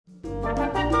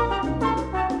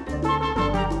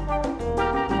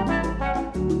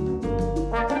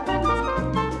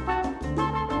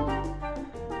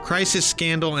crisis,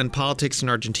 scandal, and politics in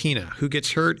Argentina. Who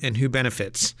gets hurt and who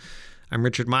benefits? I'm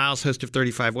Richard Miles, host of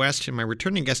 35 West, and my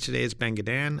returning guest today is Ben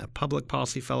Gedan, a public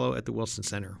policy fellow at the Wilson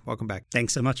Center. Welcome back.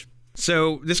 Thanks so much.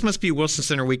 So this must be Wilson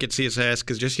Center week at CSIS,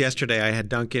 because just yesterday I had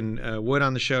Duncan Wood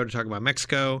on the show to talk about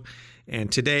Mexico.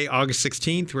 And today, August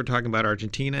 16th, we're talking about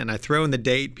Argentina. And I throw in the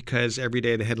date because every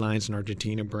day the headlines in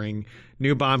Argentina bring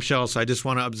new bombshells. So I just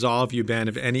want to absolve you, Ben,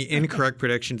 of any incorrect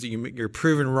predictions that you're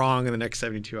proven wrong in the next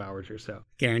 72 hours or so.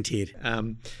 Guaranteed.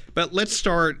 But let's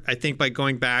start, I think, by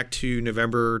going back to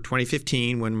November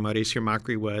 2015 when Mauricio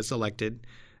Macri was elected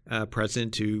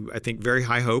president to, I think, very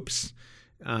high hopes.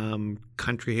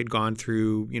 Country had gone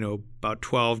through, about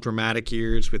 12 dramatic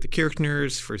years with the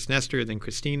Kirchners, first Nestor, then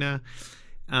Cristina.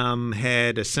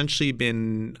 Had essentially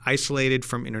been isolated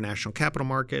from international capital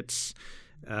markets.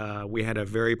 We had a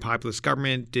very populist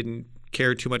government, didn't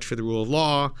care too much for the rule of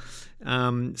law.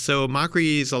 So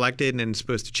Macri is elected and is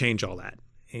supposed to change all that.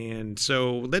 And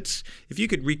so if you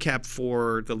could recap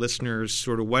for the listeners,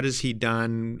 sort of what has he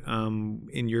done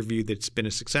in your view that's been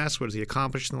a success? What has he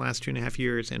accomplished in the last 2.5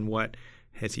 years? And what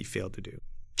has he failed to do?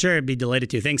 Sure, I'd be delighted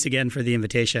to. Thanks again for the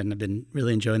invitation. I've been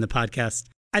really enjoying the podcast.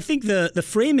 I think the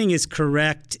framing is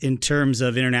correct in terms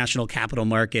of international capital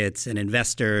markets and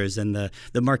investors and the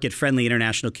market-friendly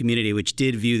international community, which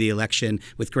did view the election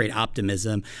with great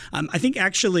optimism. I think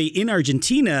actually in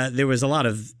Argentina, there was a lot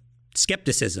of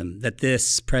skepticism that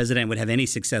this president would have any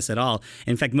success at all.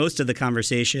 In fact, most of the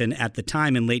conversation at the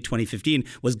time in late 2015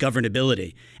 was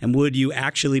governability. And would you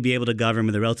actually be able to govern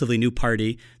with a relatively new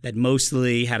party that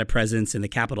mostly had a presence in the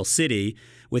capital city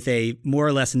with a more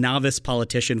or less novice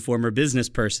politician, former business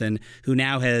person who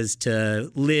now has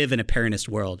to live in a Peronist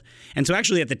world? And so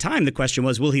actually at the time, the question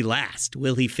was, will he last?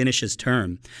 Will he finish his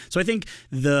term? So I think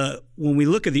when we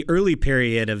look at the early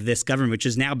period of this government, which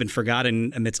has now been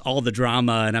forgotten amidst all the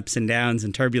drama and ups and downs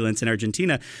and turbulence in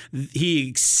Argentina, he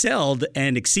excelled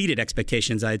and exceeded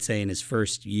expectations, I'd say, in his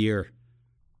first year.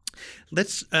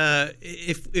 Let's,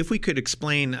 if we could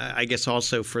explain, I guess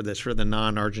also for the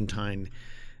non-Argentine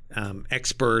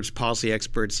experts, policy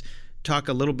experts, talk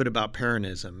a little bit about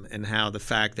Peronism and how the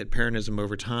fact that Peronism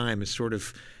over time has sort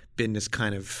of been this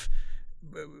kind of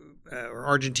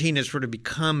Argentina has sort of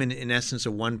become, in essence,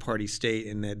 a one-party state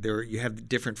in that you have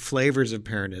different flavors of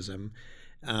Peronism.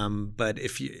 But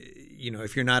if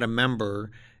you're not a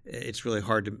member, it's really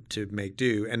hard to make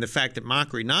do. And the fact that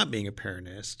Macri not being a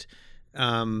Peronist,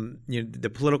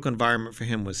 the political environment for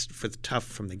him was tough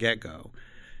from the get-go.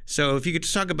 So if you could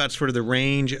just talk about sort of the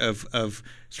range of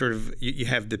sort of you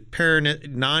have the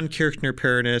non-Kirchner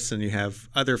Peronists and you have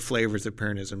other flavors of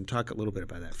Peronism. Talk a little bit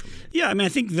about that for a minute. Yeah, I mean, I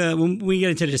think when we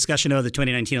get into the discussion of the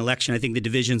 2019 election, I think the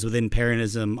divisions within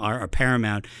Peronism are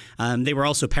paramount. They were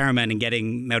also paramount in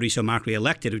getting Mauricio Macri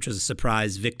elected, which was a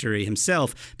surprise victory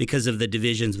himself because of the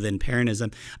divisions within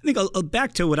Peronism. I think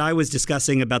back to what I was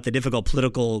discussing about the difficult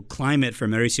political climate for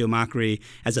Mauricio Macri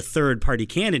as a third-party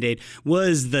candidate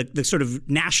was the sort of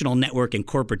national network and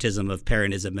corporatism of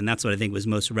Peronism, and that's what I think was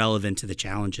most relevant to the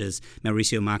challenges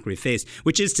Mauricio Macri faced,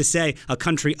 which is to say a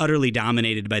country utterly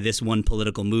dominated by this one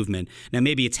political movement. Now,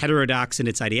 maybe it's heterodox in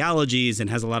its ideologies and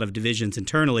has a lot of divisions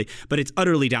internally, but it's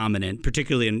utterly dominant,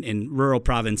 particularly in rural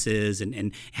provinces,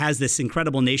 and has this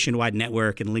incredible nationwide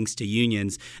network and links to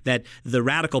unions that the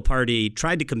Radical Party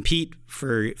tried to compete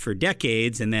for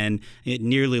decades, and then it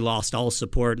nearly lost all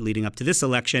support leading up to this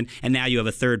election, and now you have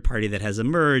a third party that has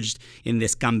emerged in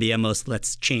this Cambiemos,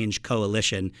 Let's Change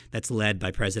coalition that's led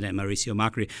by President Mauricio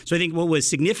Macri. So I think what was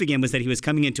significant was that he was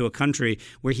coming into a country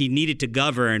where he needed to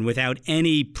govern without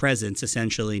any presence,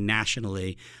 essentially,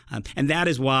 nationally. And that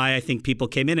is why I think people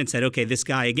came in and said, okay, this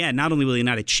guy, again, not only will he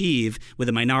not achieve with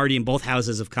a minority in both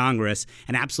houses of Congress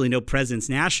and absolutely no presence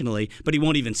nationally, but he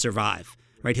won't even survive.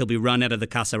 Right, he'll be run out of the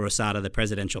Casa Rosada, the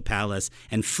presidential palace,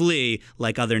 and flee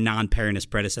like other non-Peronist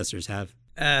predecessors have.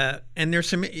 And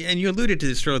you alluded to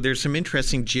this earlier, there's some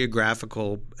interesting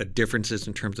geographical differences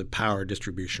in terms of power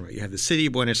distribution. Right, you have the city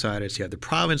of Buenos Aires, you have the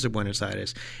province of Buenos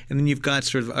Aires, and then you've got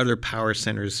sort of other power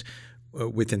centers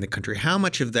within the country. How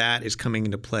much of that is coming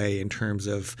into play in terms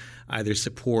of either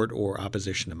support or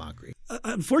opposition to Macri?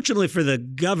 Unfortunately for the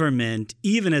government,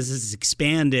 even as it's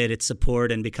expanded its support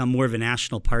and become more of a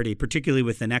national party, particularly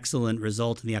with an excellent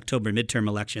result in the October midterm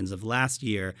elections of last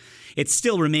year, it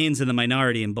still remains in the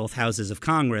minority in both houses of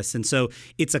Congress. And so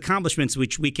its accomplishments,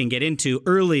 which we can get into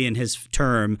early in his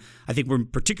term, I think were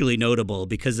particularly notable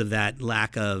because of that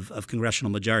lack of congressional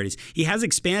majorities. He has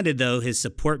expanded, though, his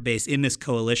support base in this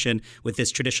coalition with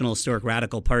this traditional historic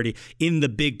radical party in the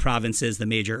big provinces, the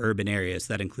major urban areas.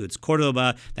 That includes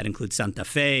Cordoba, that includes Santa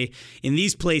Fe. In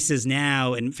these places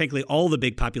now, and frankly, all the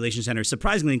big population centers,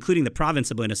 surprisingly, including the province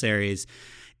of Buenos Aires,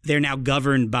 they're now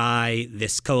governed by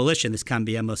this coalition, this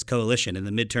Cambiemos coalition. In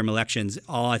the midterm elections,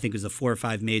 I think it was the 4 or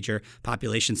 5 major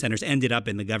population centers ended up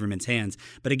in the government's hands.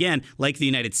 But again, like the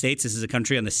United States, this is a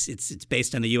country it's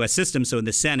based on the U.S. system. So in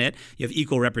the Senate, you have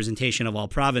equal representation of all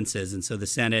provinces. And so the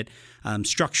Senate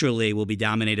structurally will be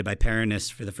dominated by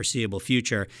Peronists for the foreseeable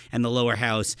future. And the lower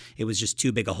house, it was just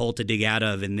too big a hole to dig out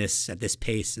of at this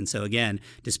pace. And so again,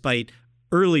 despite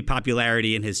early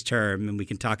popularity in his term, and we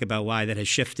can talk about why that has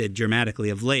shifted dramatically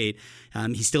of late,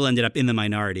 he still ended up in the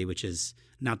minority, which is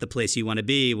not the place you want to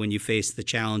be when you face the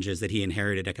challenges that he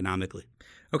inherited economically.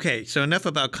 Okay, so enough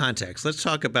about context. Let's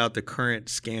talk about the current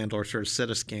scandal or sort of set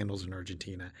of scandals in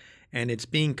Argentina. And it's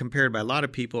being compared by a lot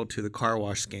of people to the car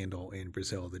wash scandal in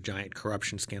Brazil, the giant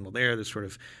corruption scandal there, the sort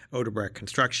of Odebrecht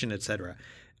construction, et cetera.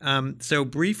 So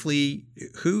briefly,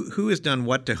 who has done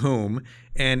what to whom,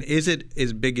 and is it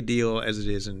as big a deal as it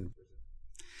is in?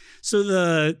 So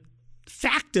the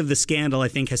fact of the scandal, I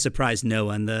think, has surprised no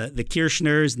one. The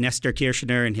Kirchners, Nestor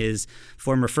Kirchner and his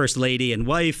former first lady and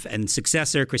wife and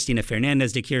successor, Cristina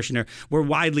Fernandez de Kirchner, were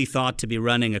widely thought to be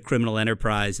running a criminal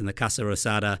enterprise in the Casa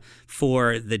Rosada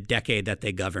for the decade that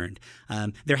they governed.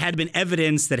 There had been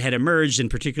evidence that had emerged in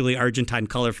particularly Argentine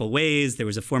colorful ways. There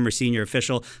was a former senior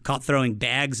official caught throwing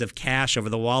bags of cash over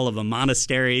the wall of a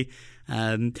monastery.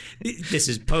 This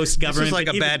is post-government. This is like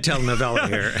a bad telenovela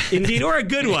here. Indeed, or a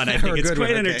good one. I think it's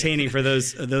quite entertaining for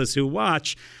those who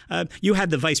watch. You had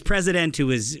the vice president who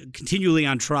was continually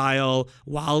on trial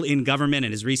while in government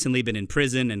and has recently been in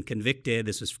prison and convicted.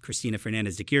 This was Cristina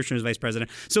Fernandez de Kirchner's vice president.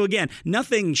 So again,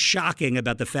 nothing shocking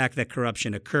about the fact that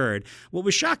corruption occurred. What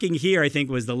was shocking here, I think,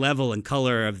 was the level and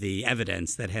color of the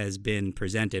evidence that has been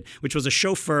presented, which was a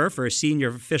chauffeur for a senior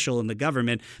official in the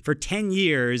government for 10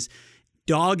 years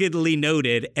doggedly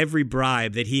noted every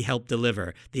bribe that he helped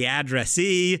deliver. The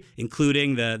addressee,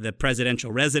 including the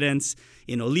presidential residence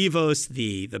in Olivos,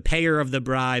 the payer of the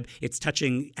bribe. It's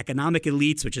touching economic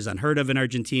elites, which is unheard of in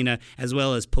Argentina, as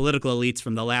well as political elites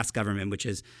from the last government, which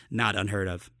is not unheard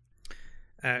of.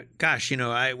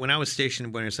 When I was stationed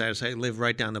in Buenos Aires, I lived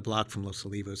right down the block from Los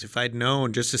Olivos. If I'd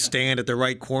known just to stand at the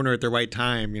right corner at the right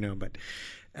time, but...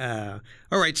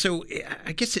 all right, so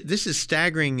I guess this is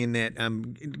staggering in that,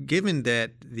 given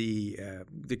that the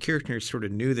Kirchners sort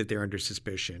of knew that they're under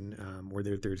suspicion, or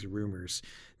there's rumors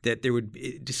that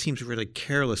it just seems a really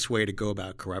careless way to go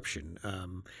about corruption.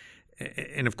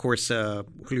 And of course,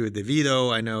 Julio De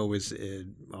Vido, I know, has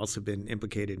also been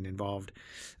implicated and involved.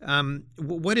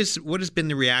 What has been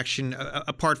the reaction,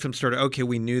 apart from sort of, okay,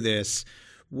 we knew this?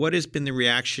 What has been the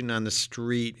reaction on the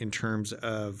street in terms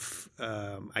of,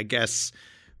 I guess,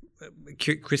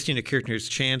 Cristina Kirchner's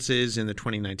chances in the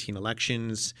 2019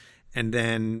 elections? And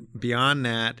then beyond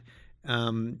that,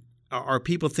 are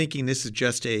people thinking this is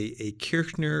just a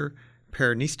Kirchner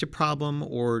Peronista problem,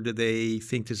 or do they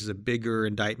think this is a bigger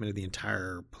indictment of the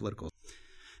entire political?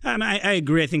 I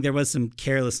agree. I think there was some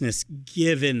carelessness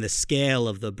given the scale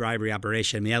of the bribery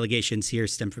operation. The allegations here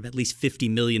stem from at least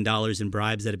 $50 million in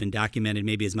bribes that have been documented,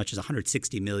 maybe as much as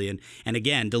 $160 million. And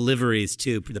again, deliveries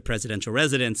to the presidential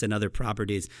residence and other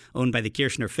properties owned by the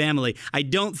Kirchner family. I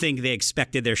don't think they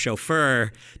expected their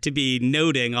chauffeur to be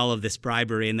noting all of this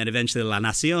bribery, and then eventually La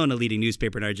Nación, a leading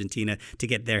newspaper in Argentina, to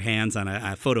get their hands on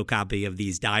a photocopy of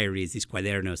these diaries, these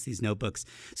cuadernos, these notebooks.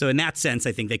 So in that sense,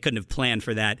 I think they couldn't have planned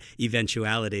for that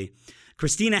eventuality.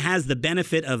 Cristina has the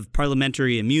benefit of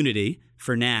parliamentary immunity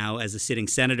for now. As a sitting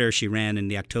senator, she ran in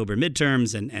the October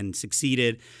midterms and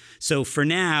succeeded. So for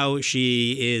now,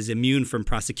 she is immune from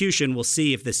prosecution. We'll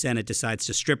see if the Senate decides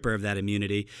to strip her of that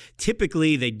immunity.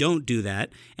 Typically, they don't do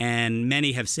that. And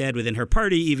many have said within her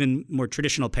party, even more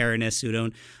traditional Peronists who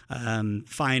don't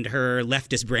find her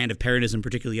leftist brand of Peronism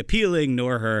particularly appealing,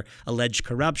 nor her alleged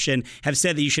corruption, have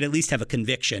said that you should at least have a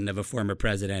conviction of a former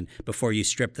president before you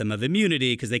strip them of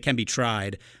immunity, because they can be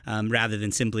tried rather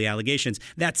than simply allegations.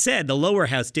 That said, the lower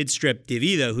house did strip De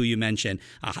Vido, who you mentioned,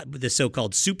 the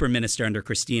so-called super minister under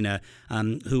Cristina,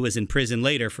 who was in prison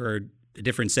later for a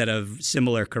different set of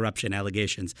similar corruption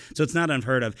allegations. So it's not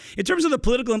unheard of. In terms of the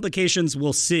political implications,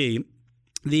 we'll see.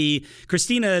 The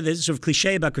sort of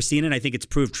cliche about Cristina, and I think it's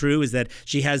proved true, is that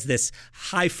she has this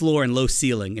high floor and low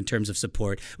ceiling in terms of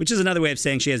support, which is another way of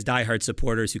saying she has diehard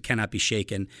supporters who cannot be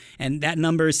shaken. And that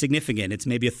number is significant. It's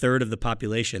maybe a third of the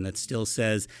population that still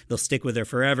says they'll stick with her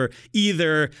forever,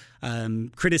 either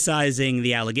criticizing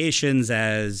the allegations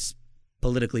as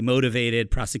politically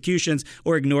motivated prosecutions,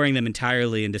 or ignoring them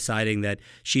entirely and deciding that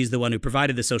she's the one who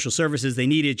provided the social services they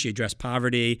needed. She addressed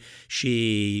poverty.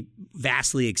 She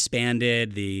vastly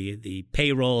expanded the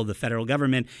payroll of the federal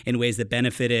government in ways that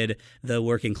benefited the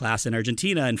working class in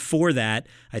Argentina. And for that,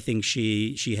 I think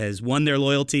she has won their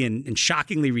loyalty and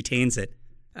shockingly retains it.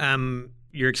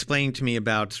 You're explaining to me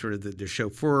about sort of the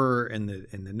chauffeur and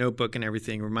the notebook and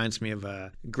everything. It reminds me of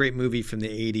a great movie from the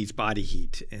 80s, Body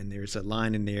Heat. And there's a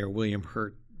line in there, William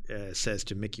Hurt says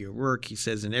to Mickey O'Rourke, he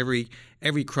says, in every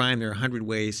crime there are 100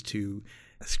 ways to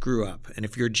screw up. And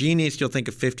if you're a genius, you'll think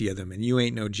of 50 of them, and you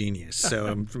ain't no genius. So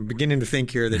I'm beginning to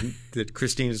think here that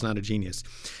Christine is not a genius.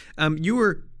 You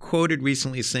were quoted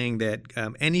recently saying that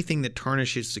anything that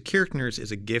tarnishes the Kirchners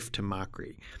is a gift to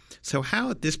Macri. So how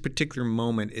at this particular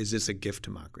moment is this a gift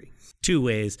to Macri? Two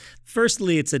ways.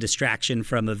 Firstly, it's a distraction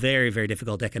from a very, very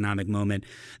difficult economic moment.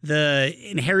 The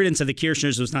inheritance of the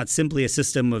Kirchners was not simply a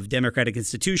system of democratic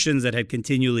institutions that had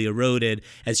continually eroded,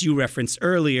 as you referenced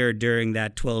earlier, during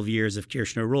that 12 years of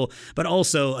Kirchner rule, but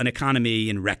also an economy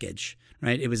in wreckage.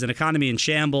 Right? It was an economy in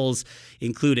shambles,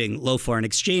 including low foreign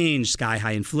exchange,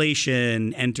 sky-high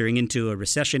inflation, entering into a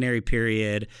recessionary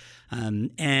period,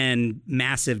 and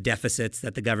massive deficits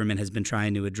that the government has been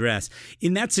trying to address.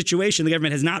 In that situation, the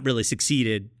government has not really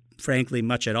succeeded, frankly,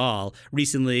 much at all.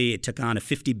 Recently, it took on a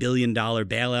 $50 billion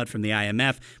bailout from the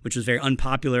IMF, which was very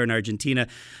unpopular in Argentina.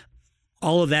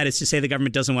 All of that is to say the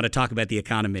government doesn't want to talk about the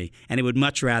economy, and it would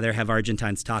much rather have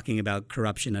Argentines talking about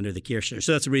corruption under the Kirchner.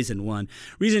 So that's reason one.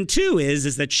 Reason two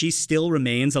is that she still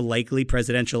remains a likely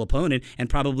presidential opponent and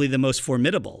probably the most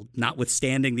formidable,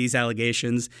 notwithstanding these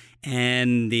allegations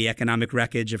and the economic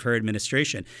wreckage of her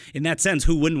administration. In that sense,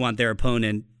 who wouldn't want their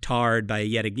opponent tarred by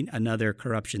yet another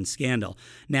corruption scandal?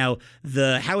 Now,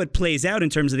 how it plays out in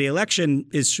terms of the election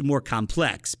is more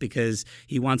complex because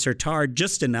he wants her tarred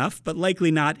just enough, but likely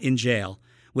not in jail,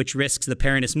 which risks the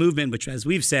Peronist movement, which, as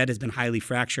we've said, has been highly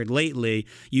fractured lately,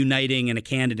 uniting in a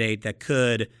candidate that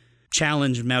could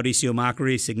challenge Mauricio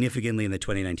Macri significantly in the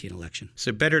 2019 election.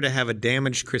 So better to have a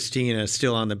damaged Cristina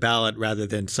still on the ballot rather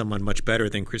than someone much better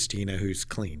than Cristina who's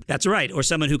clean. That's right, or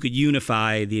someone who could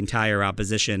unify the entire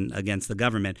opposition against the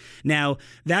government. Now,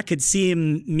 that could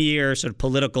seem mere sort of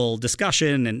political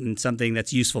discussion and something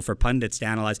that's useful for pundits to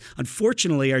analyze.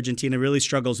 Unfortunately, Argentina really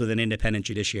struggles with an independent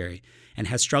judiciary and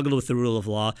has struggled with the rule of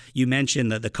law. You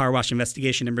mentioned the car wash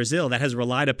investigation in Brazil. That has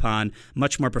relied upon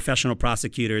much more professional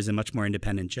prosecutors and much more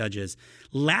independent judges.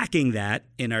 Lacking that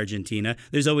in Argentina,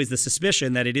 there's always the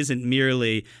suspicion that it isn't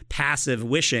merely passive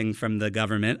wishing from the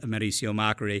government of Mauricio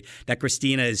Macri that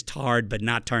Cristina is tarred but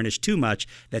not tarnished too much,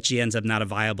 that she ends up not a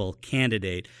viable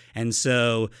candidate. And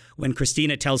so when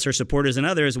Cristina tells her supporters and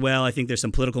others, well, I think there's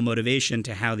some political motivation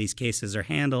to how these cases are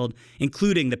handled,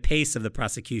 including the pace of the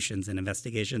prosecutions and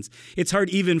investigations, it's hard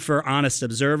even for honest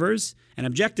observers and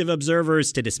objective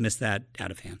observers to dismiss that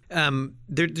out of hand.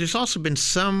 There's also been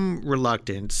some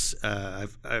reluctance,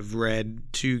 I've read,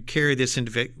 to carry this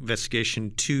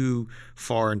investigation too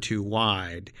far and too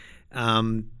wide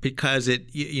because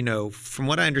from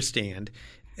what I understand,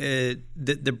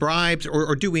 the bribes,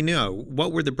 or do we know,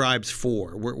 what were the bribes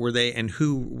for? Were they, and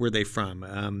who were they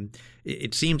from?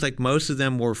 It seems like most of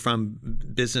them were from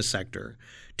business sector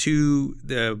to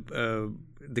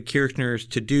the Kirchners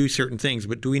to do certain things,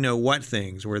 but do we know what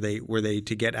things? Were they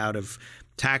to get out of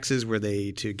taxes? Were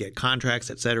they to get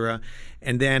contracts, et cetera?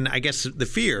 And then I guess the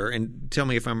fear, and tell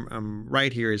me if I'm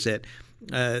right here, is that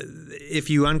if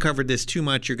you uncovered this too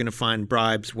much, you're going to find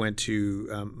bribes went to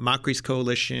Macri's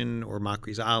coalition or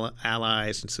Macri's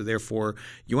allies, and so therefore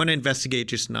you want to investigate,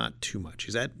 just not too much.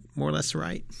 Is that more or less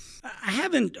right? I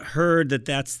haven't heard that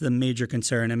that's the major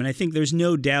concern. I mean, I think there's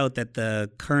no doubt that the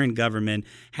current government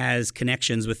has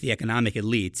connections with the economic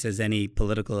elites, as any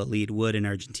political elite would in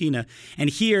Argentina. And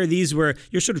here, these were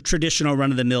your sort of traditional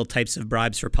run-of-the-mill types of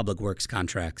bribes for public works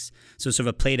contracts. So sort of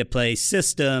a play-to-play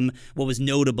system. What was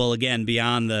notable, again,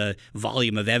 beyond the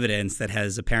volume of evidence that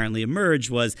has apparently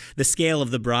emerged, was the scale of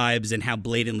the bribes and how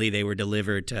blatantly they were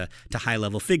delivered to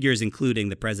high-level figures, including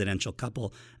the presidential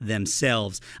couple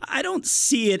themselves. I don't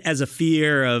see it as a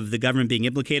fear of the government being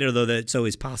implicated, although that's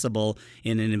always possible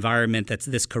in an environment that's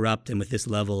this corrupt and with this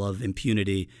level of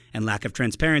impunity and lack of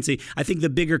transparency. I think the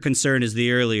bigger concern is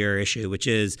the earlier issue, which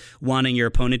is wanting your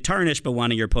opponent tarnished, but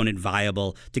wanting your opponent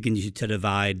viable to continue to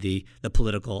divide the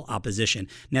political opposition.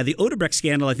 Now, the Odebrecht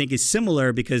scandal, I think, is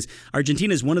similar because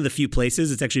Argentina is one of the few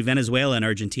places, it's actually Venezuela and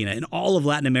Argentina, in all of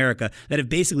Latin America that have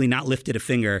basically not lifted a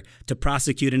finger to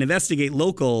prosecute and investigate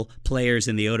local players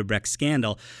in the Odebrecht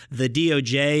scandal. The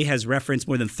DOJ has referenced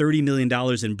more than $30 million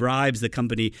in bribes the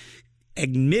company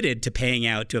admitted to paying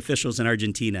out to officials in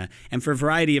Argentina. And for a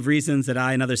variety of reasons that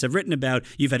I and others have written about,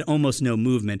 you've had almost no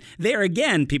movement. There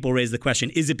again, people raise the question,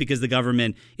 is it because the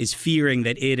government is fearing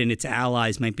that it and its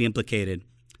allies might be implicated?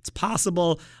 It's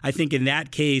possible. I think in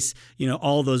that case,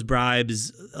 all those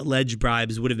bribes, alleged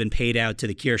bribes, would have been paid out to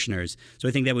the Kirchners. So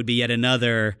I think that would be yet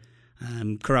another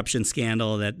corruption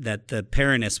scandal that the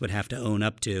Peronists would have to own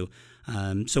up to.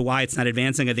 So why it's not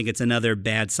advancing, I think it's another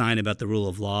bad sign about the rule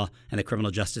of law and the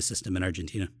criminal justice system in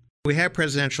Argentina. We have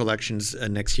presidential elections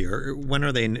next year. When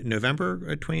are they? November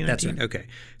 2019? That's right. Okay.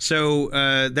 So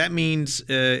that means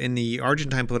in the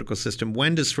Argentine political system,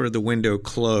 when does sort of the window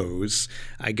close,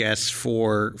 I guess,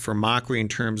 for Macri in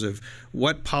terms of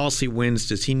what policy wins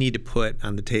does he need to put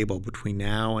on the table between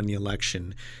now and the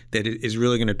election that is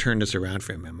really going to turn this around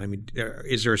for him? I mean,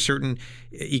 is there a certain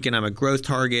economic growth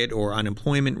target or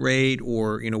unemployment rate,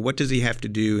 or what does he have to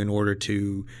do in order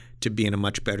to be in a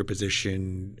much better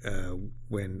position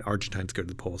when Argentines go to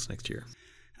the polls next year?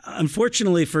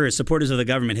 Unfortunately for supporters of the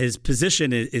government, his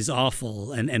position is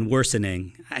awful and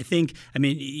worsening.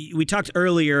 We talked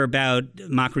earlier about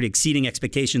Macri exceeding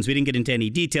expectations. We didn't get into any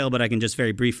detail, but I can just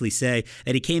very briefly say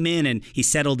that he came in and he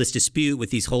settled this dispute with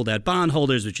these holdout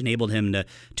bondholders, which enabled him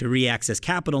to re-access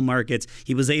capital markets.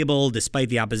 He was able, despite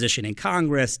the opposition in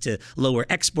Congress, to lower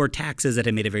export taxes that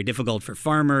had made it very difficult for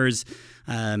farmers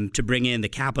to bring in the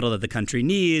capital that the country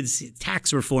needs,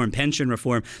 tax reform, pension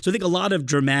reform. So I think a lot of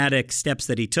dramatic steps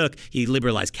that he took. He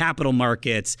liberalized capital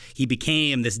markets. He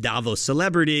became this Davos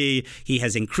celebrity. He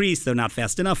has increased, though not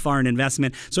fast enough, foreign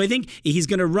investment. So I think he's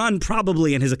going to run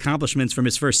probably in his accomplishments from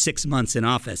his first 6 months in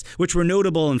office, which were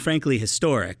notable and frankly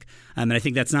historic. And I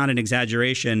think that's not an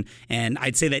exaggeration. And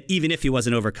I'd say that even if he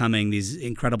wasn't overcoming these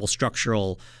incredible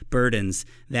structural burdens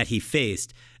that he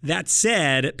faced, that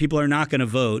said, people are not going to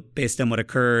vote based on what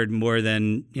occurred more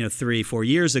than 3-4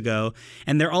 years ago,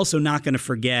 and they're also not going to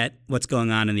forget what's going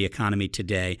on in the economy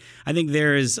today. I think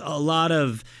there is a lot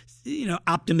of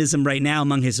optimism right now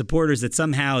among his supporters that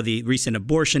somehow the recent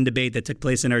abortion debate that took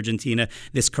place in Argentina,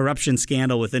 this corruption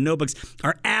scandal with the notebooks,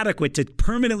 are adequate to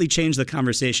permanently change the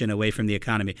conversation away from the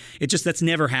economy. That's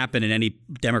never happened in any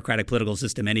democratic political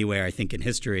system anywhere, I think, in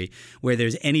history, where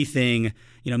there's anything,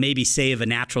 maybe save a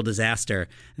natural disaster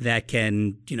that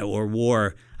can, or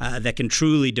war, that can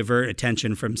truly divert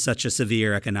attention from such a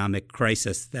severe economic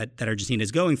crisis that Argentina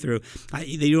is going through.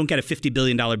 You don't get a $50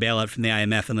 billion bailout from the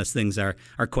IMF unless things are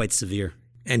quite severe.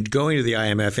 And going to the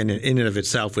IMF in and of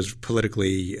itself was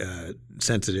politically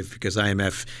sensitive because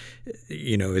IMF,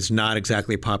 is not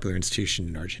exactly a popular institution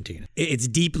in Argentina. It's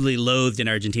deeply loathed in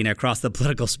Argentina across the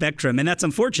political spectrum. And that's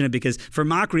unfortunate because for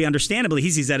Macri, understandably, he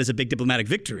sees that as a big diplomatic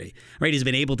victory, right? He's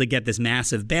been able to get this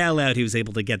massive bailout. He was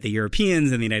able to get the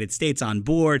Europeans and the United States on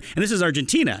board. And this is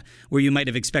Argentina, where you might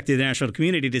have expected the international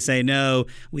community to say, no,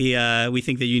 we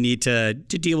think that you need to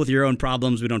deal with your own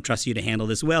problems. We don't trust you to handle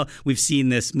this well. We've seen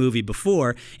this movie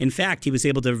before. In fact, he was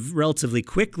able to relatively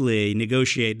quickly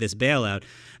negotiate this bailout.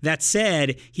 That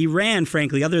said, he ran,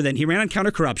 frankly, he ran on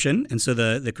counter-corruption, and so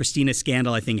the Cristina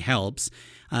scandal, I think, helps.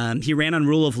 He ran on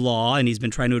rule of law, and he's been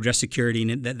trying to address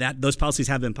security, and those policies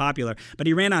have been popular. But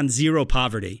he ran on zero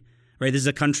poverty. Right, this is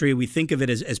a country, we think of it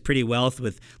as pretty wealth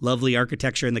with lovely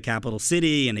architecture in the capital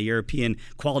city and a European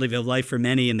quality of life for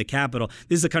many in the capital.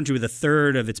 This is a country with a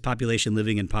third of its population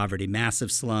living in poverty,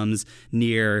 massive slums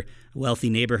near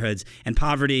wealthy neighborhoods. And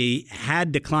poverty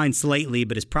had declined slightly,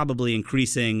 but is probably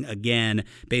increasing again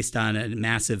based on a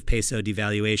massive peso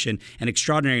devaluation and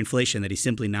extraordinary inflation that he's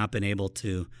simply not been able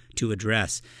to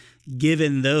address.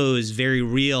 Given those very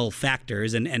real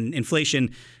factors, and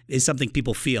inflation is something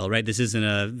people feel, right? This isn't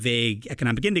a vague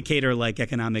economic indicator like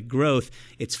economic growth.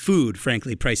 It's food,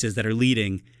 frankly, prices that are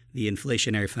leading the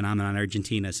inflationary phenomenon in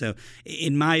Argentina. So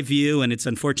in my view, and it's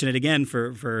unfortunate again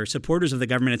for supporters of the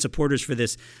government and supporters for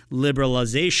this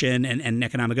liberalization and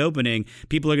economic opening,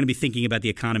 people are going to be thinking about the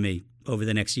economy over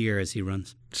the next year as he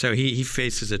runs. So he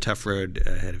faces a tough road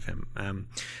ahead of him.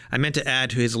 I meant to add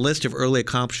to his list of early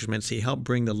accomplishments, he helped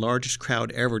bring the largest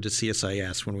crowd ever to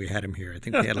CSIS when we had him here. I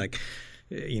think we had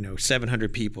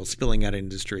 700 people spilling out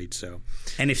into the streets. So,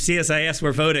 and if CSIS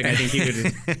were voting, I think he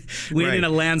would win right. in a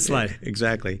landslide.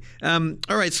 Exactly. All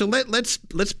right. So let's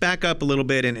back up a little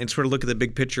bit and sort of look at the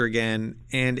big picture again.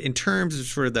 And in terms of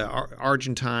sort of the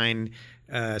Argentine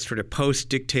sort of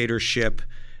post-dictatorship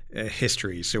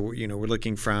history. So we're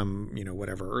looking from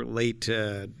late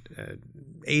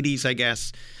 80s, I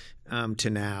guess, to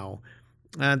now.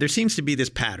 There seems to be this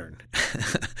pattern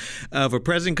of a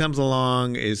president comes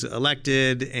along, is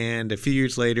elected, and a few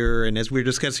years later, and as we were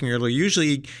discussing earlier,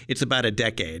 usually it's about a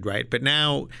decade, right? But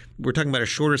now we're talking about a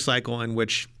shorter cycle in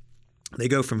which they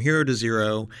go from hero to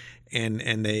zero,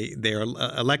 and they are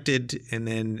elected, and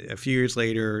then a few years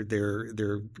later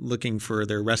they're looking for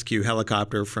their rescue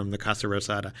helicopter from the Casa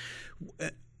Rosada.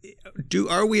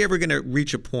 Are we ever going to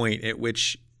reach a point at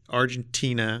which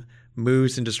Argentina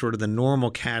moves into sort of the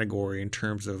normal category in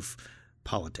terms of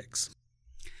politics?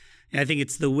 I think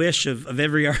it's the wish of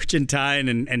every Argentine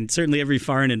and certainly every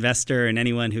foreign investor and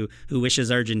anyone who wishes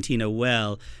Argentina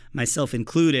well, myself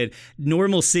included.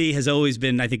 Normalcy has always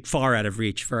been, I think, far out of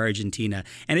reach for Argentina.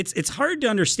 And it's hard to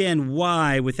understand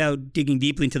why without digging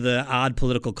deeply into the odd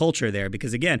political culture there.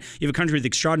 Because, again, you have a country with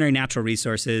extraordinary natural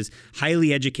resources,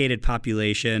 highly educated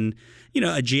population,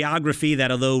 a geography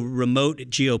that, although remote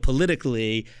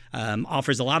geopolitically,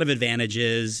 offers a lot of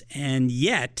advantages, and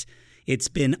yet it's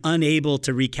been unable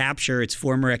to recapture its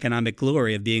former economic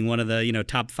glory of being one of the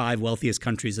top 5 wealthiest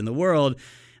countries in the world.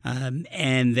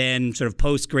 And then sort of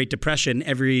post-Great Depression,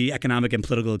 every economic and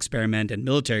political experiment and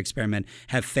military experiment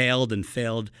have failed and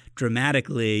failed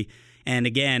dramatically. And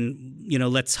again,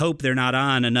 let's hope they're not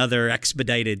on another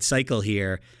expedited cycle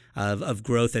here of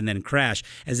growth and then crash.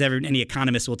 As any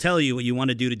economist will tell you, what you want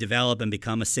to do to develop and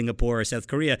become a Singapore or South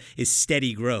Korea is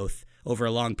steady growth over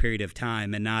a long period of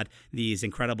time, and not these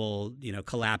incredible,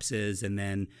 collapses and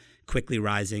then quickly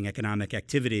rising economic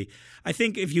activity. I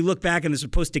think if you look back in this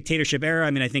post-dictatorship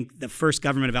era, I think the first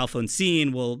government of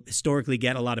Alfonsín will historically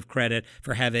get a lot of credit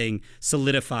for having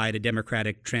solidified a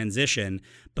democratic transition.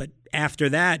 But after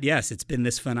that, yes, it's been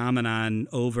this phenomenon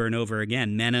over and over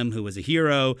again. Menem, who was a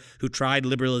hero, who tried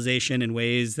liberalization in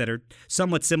ways that are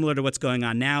somewhat similar to what's going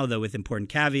on now, though with important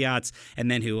caveats, and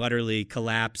then who utterly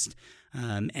collapsed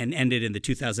and ended in the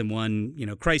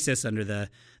 2001 crisis under the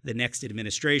next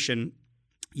administration.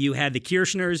 You had the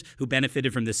Kirchners, who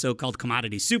benefited from this so-called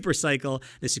commodity supercycle,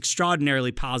 this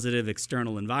extraordinarily positive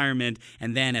external environment.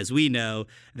 And then, as we know,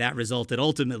 that resulted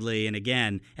ultimately in,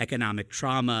 again, economic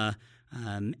trauma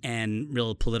and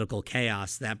real political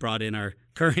chaos that brought in our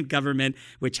current government,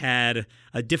 which had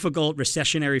a difficult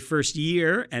recessionary first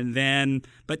year, and then,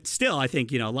 but still, I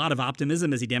think, a lot of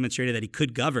optimism as he demonstrated that he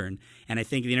could govern. And I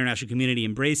think the international community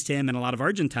embraced him, and a lot of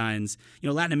Argentines.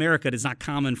 Latin America, it is not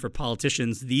common for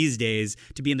politicians these days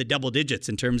to be in the double digits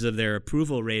in terms of their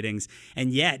approval ratings.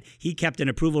 And yet he kept an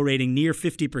approval rating near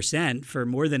 50% for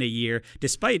more than a year,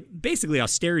 despite basically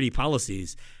austerity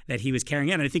policies that he was carrying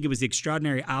out. And I think it was the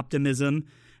extraordinary optimism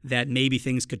that maybe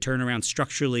things could turn around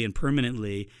structurally and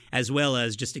permanently, as well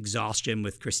as just exhaustion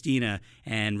with Cristina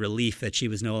and relief that she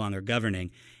was no longer governing.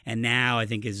 And now I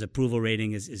think his approval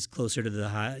rating is closer to the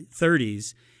high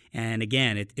 30s. And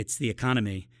again, it's the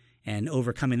economy. And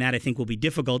overcoming that, I think, will be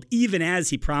difficult, even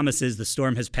as he promises the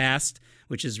storm has passed,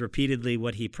 which is repeatedly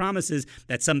what he promises,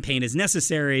 that some pain is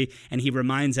necessary. And he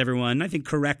reminds everyone, I think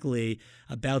correctly,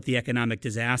 about the economic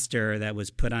disaster that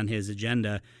was put on his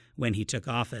agenda when he took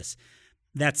office.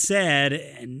 That said,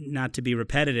 and not to be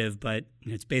repetitive, but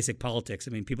it's basic politics.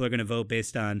 People are going to vote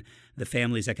based on the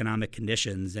family's economic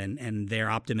conditions and their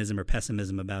optimism or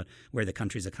pessimism about where the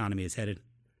country's economy is headed.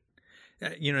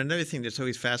 Another thing that's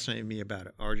always fascinated me about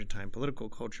Argentine political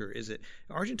culture is that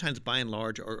Argentines, by and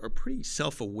large, are pretty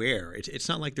self-aware. It's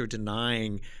not like they're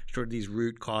denying sort of these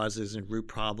root causes and root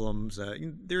problems.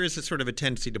 There is a sort of a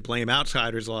tendency to blame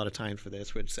outsiders a lot of times for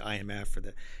this, which is the IMF for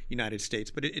the United States.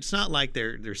 But it's not like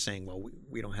they're saying, well,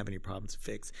 we don't have any problems to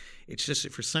fix. It's just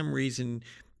that for some reason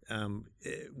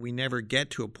we never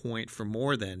get to a point for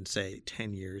more than, say,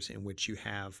 10 years in which you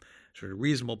have sort of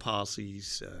reasonable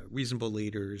policies, reasonable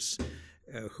leaders,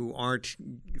 who aren't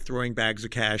throwing bags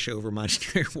of cash over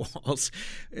monetary walls,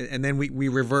 and then we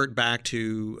revert back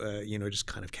to just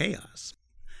kind of chaos.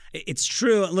 It's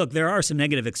true. Look, there are some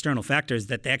negative external factors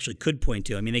that they actually could point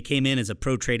to. They came in as a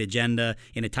pro-trade agenda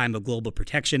in a time of global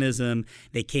protectionism.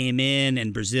 They came in,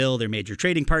 and Brazil, their major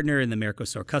trading partner in the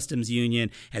Mercosur Customs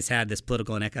Union, has had this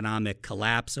political and economic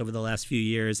collapse over the last few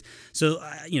years. So,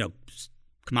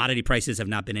 commodity prices have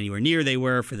not been anywhere near they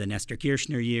were for the Nestor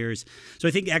Kirchner years. So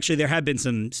I think actually there have been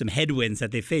some headwinds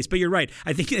that they faced. But you're right.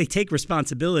 I think they take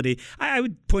responsibility. I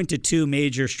would point to 2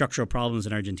 major structural problems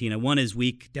in Argentina. One is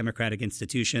weak democratic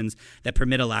institutions that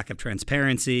permit a lack of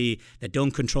transparency, that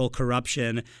don't control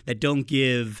corruption, that don't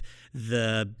give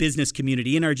the business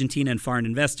community in Argentina and foreign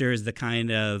investors the kind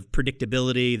of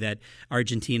predictability that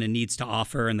Argentina needs to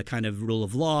offer, and the kind of rule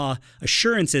of law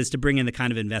assurances to bring in the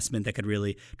kind of investment that could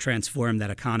really transform that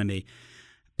economy.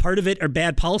 Part of it are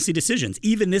bad policy decisions.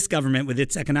 Even this government, with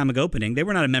its economic opening, they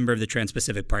were not a member of the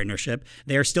Trans-Pacific Partnership.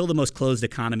 They are still the most closed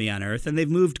economy on earth, and they've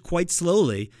moved quite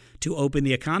slowly to open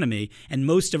the economy. And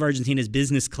most of Argentina's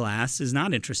business class is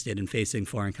not interested in facing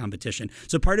foreign competition.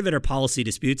 So part of it are policy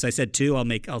disputes. I said 2.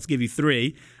 I'll give you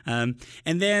 3. And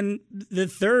then the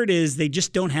third is they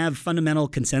just don't have fundamental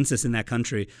consensus in that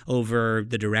country over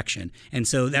the direction. And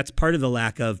so that's part of the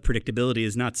lack of predictability,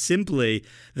 is not simply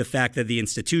the fact that the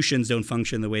institutions don't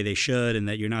function the way they should, and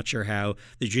that you're not sure how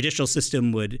the judicial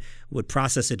system would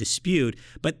process a dispute.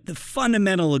 But the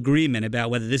fundamental agreement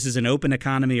about whether this is an open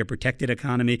economy or protected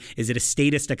economy, is it a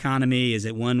statist economy? Is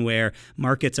it one where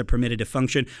markets are permitted to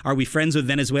function? Are we friends with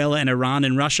Venezuela and Iran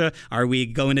and Russia? Are we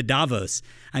going to Davos?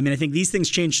 I mean, I think these things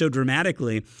change so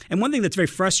dramatically. And one thing that's very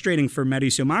frustrating for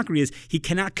Mauricio Macri is he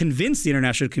cannot convince the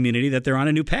international community that they're on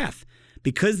a new path,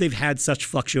 because they've had such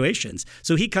fluctuations.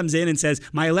 So he comes in and says,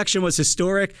 my election was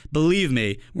historic. Believe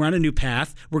me, we're on a new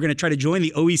path. We're going to try to join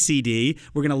the OECD.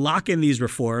 We're going to lock in these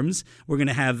reforms. We're going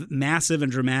to have massive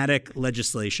and dramatic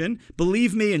legislation.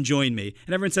 Believe me and join me.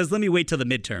 And everyone says, let me wait till the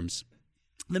midterms.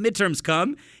 The midterms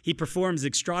come, he performs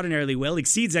extraordinarily well,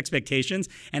 exceeds expectations,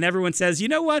 and everyone says, you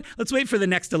know what, let's wait for the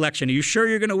next election. Are you sure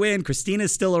you're going to win?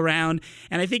 Christina's still around.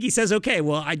 And I think he says, okay,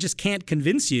 well, I just can't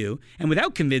convince you. And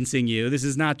without convincing you, this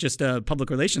is not just a public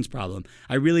relations problem.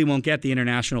 I really won't get the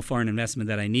international foreign investment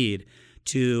that I need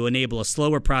to enable a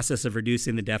slower process of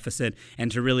reducing the deficit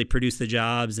and to really produce the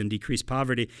jobs and decrease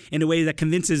poverty in a way that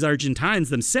convinces Argentines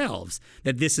themselves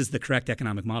that this is the correct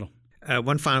economic model.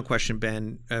 One final question,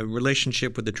 Ben.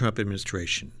 Relationship with the Trump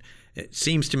administration. It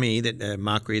seems to me that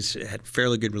Macri's had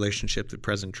fairly good relationship with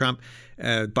President Trump.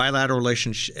 Bilateral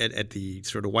relationship at the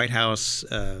sort of White House,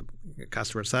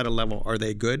 Casa Rosada level, are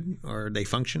they good? Are they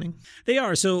functioning? They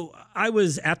are. So I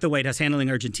was at the White House handling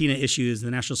Argentina issues,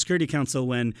 the National Security Council,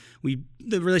 when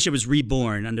the relationship was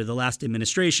reborn under the last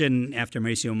administration. After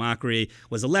Mauricio Macri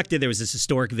was elected, there was this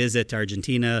historic visit to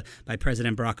Argentina by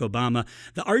President Barack Obama.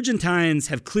 The Argentines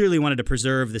have clearly wanted to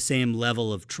preserve the same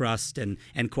level of trust and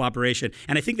cooperation,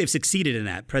 and I think they've succeeded in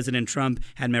that. President Trump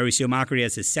had Mauricio Macri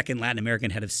as his second Latin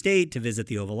American head of state to visit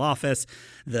the Oval Office.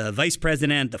 The vice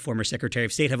president, the former Secretary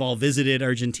of State, have all visited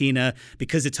Argentina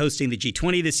because it's hosting the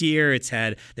G20 this year. It's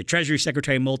had the Treasury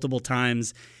Secretary multiple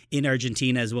times in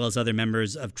Argentina, as well as other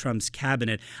members of Trump's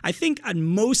cabinet. I think on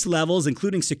most levels,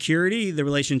 including security, the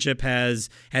relationship has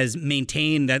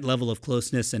maintained that level of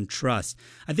closeness and trust.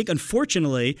 I think,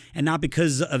 unfortunately, and not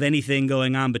because of anything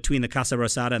going on between the Casa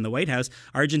Rosada and the White House,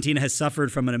 Argentina has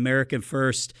suffered from an American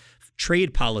first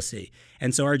trade policy.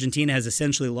 And so Argentina has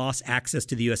essentially lost access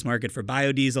to the U.S. market for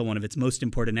biodiesel, one of its most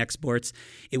important exports.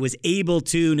 It was able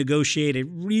to negotiate a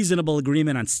reasonable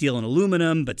agreement on steel and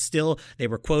aluminum, but still they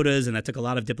were quotas, and that took a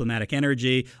lot of diplomatic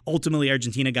energy. Ultimately,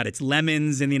 Argentina got its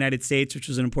lemons in the United States, which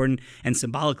was an important and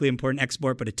symbolically important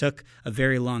export, but it took a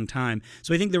very long time.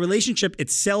 So I think the relationship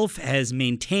itself has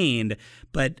maintained,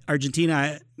 but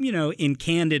Argentina, in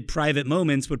candid private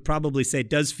moments would probably say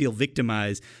does feel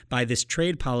victimized by this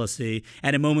trade policy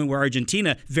at a moment where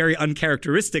Argentina, very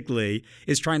uncharacteristically,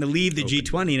 is trying to lead the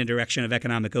G20 in a direction of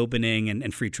economic opening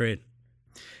and free trade.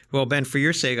 Well, Ben, for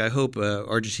your sake, I hope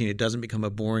Argentina doesn't become a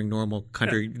boring, normal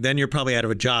country. Yeah. Then you're probably out of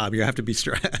a job. You have to be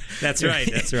That's right.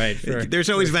 That's right. There's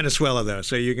always Venezuela, though,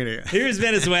 so you're going to... Here's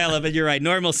Venezuela, but you're right.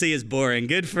 Normalcy is boring.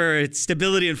 Good for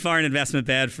stability and foreign investment,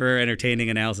 bad for entertaining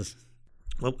analysis.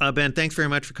 Well, Ben, thanks very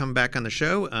much for coming back on the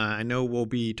show. I know we'll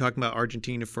be talking about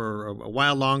Argentina for a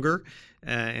while longer,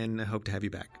 and I hope to have you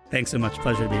back. Thanks so much.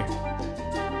 Pleasure to be here.